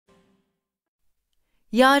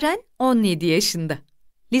Yaren 17 yaşında.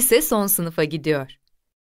 Lise son sınıfa gidiyor.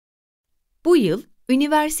 Bu yıl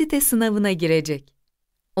üniversite sınavına girecek.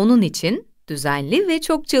 Onun için düzenli ve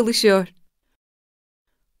çok çalışıyor.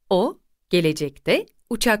 O, gelecekte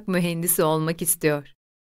uçak mühendisi olmak istiyor.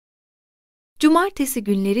 Cumartesi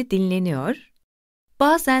günleri dinleniyor,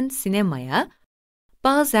 bazen sinemaya,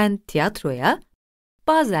 bazen tiyatroya,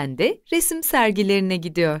 bazen de resim sergilerine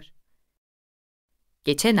gidiyor.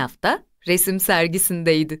 Geçen hafta resim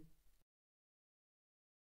sergisindeydi.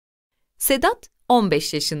 Sedat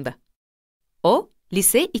 15 yaşında. O,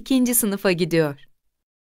 lise 2. sınıfa gidiyor.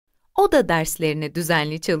 O da derslerine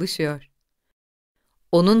düzenli çalışıyor.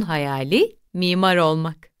 Onun hayali mimar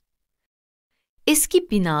olmak. Eski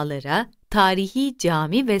binalara, tarihi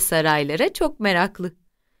cami ve saraylara çok meraklı.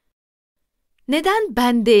 Neden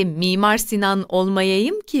ben de Mimar Sinan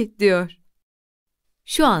olmayayım ki, diyor.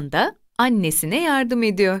 Şu anda annesine yardım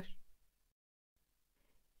ediyor.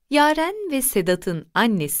 Yaren ve Sedat'ın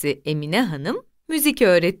annesi Emine Hanım müzik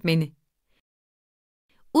öğretmeni.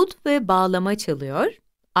 Ud ve bağlama çalıyor,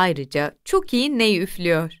 ayrıca çok iyi ney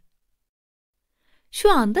üflüyor.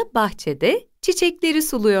 Şu anda bahçede çiçekleri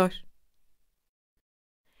suluyor.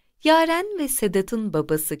 Yaren ve Sedat'ın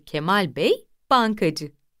babası Kemal Bey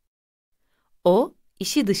bankacı. O,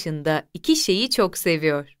 işi dışında 2 şeyi çok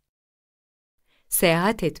seviyor: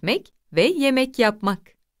 seyahat etmek ve yemek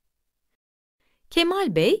yapmak.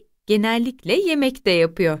 Kemal Bey genellikle yemek de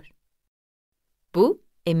yapıyor. Bu,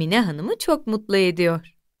 Emine Hanım'ı çok mutlu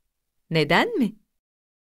ediyor. Neden mi?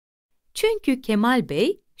 Çünkü Kemal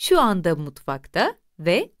Bey şu anda mutfakta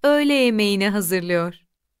ve öğle yemeğini hazırlıyor.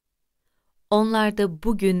 Onlarda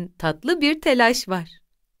bugün tatlı bir telaş var.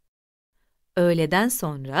 Öğleden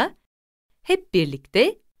sonra hep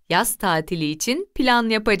birlikte yaz tatili için plan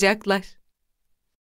yapacaklar.